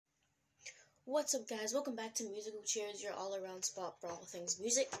What's up, guys? Welcome back to Musical Chairs, your all-around spot for all things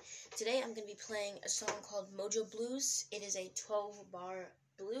music. Today I'm going to be playing a song called Mojo Blues. It is a 12-bar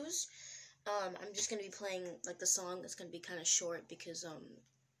blues. I'm just going to be playing like the song. It's going to be kind of short because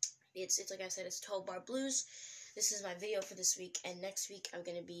it's like I said, it's 12-bar blues. This is my video for this week, and next week I'm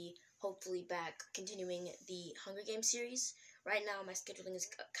going to be hopefully back continuing the Hunger Games series. Right now my scheduling is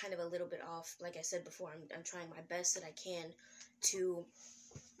kind of a little bit off. Like I said before, I'm trying my best that I can to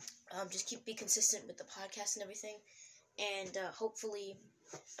just be consistent with the podcast and everything, and hopefully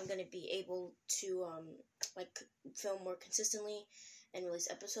I'm gonna be able to film more consistently and release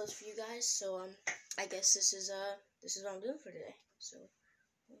episodes for you guys. So I guess this is what I'm doing for today. So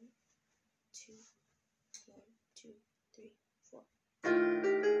 1, 2, 1, 2, 3, 4.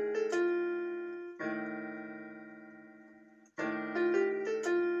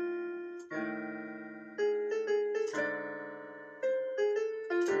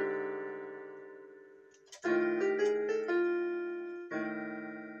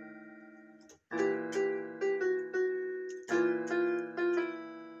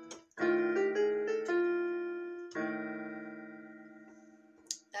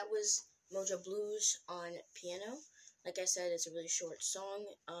 That was Mojo Blues on piano. Like I said, it's a really short song.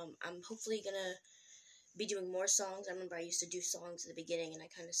 I'm hopefully gonna be doing more songs. I remember I used to do songs at the beginning, and I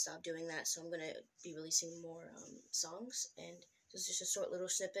kind of stopped doing that, so I'm gonna be releasing more songs. And this is just a short little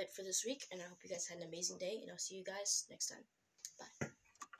snippet for this week, and I hope you guys had an amazing day, and I'll see you guys next time. Bye.